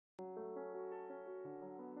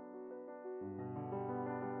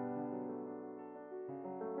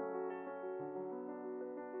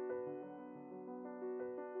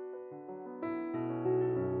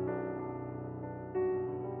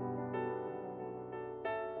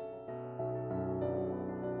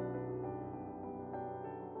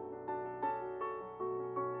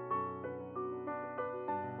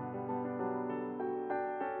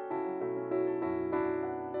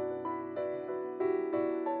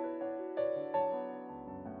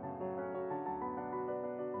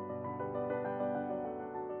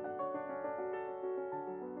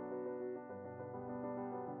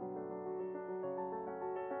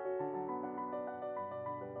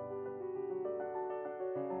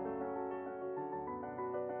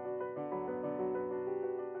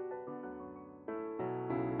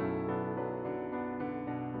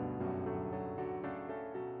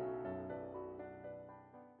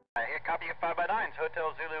copy of 5 by 9s, Hotel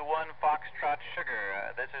Zulu 1 Foxtrot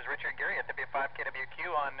Sugar. This is Richard Geary at W5KWQ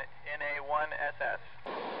on NA1SS.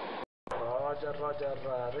 Roger, Roger.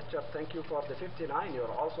 Richard, thank you for the 59.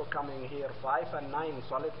 You're also coming here 5 and 9,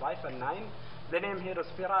 solid 5 and 9. The name here is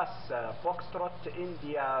Firas, Foxtrot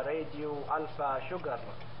India Radio Alpha Sugar.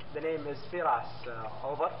 The name is Firas.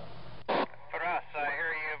 Over. Firas, I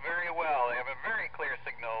hear you very well. I have a very clear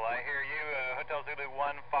signal. I hear you, Hotel Zulu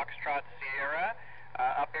 1 Foxtrot Sierra.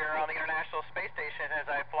 Up here on the International Space Station as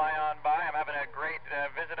I fly on by. I'm having a great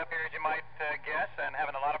visit up here, as you might guess, and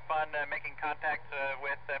having a lot of fun making contact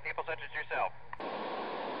with people such as yourself.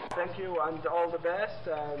 Thank you, and all the best,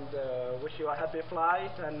 and wish you a happy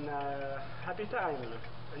flight and happy time.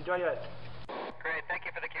 Enjoy it. Great. Thank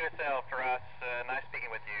you for the QSL, Firas. Nice speaking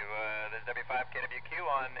with you. This is W5KWQ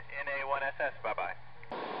on NA1SS.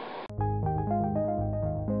 Bye-bye.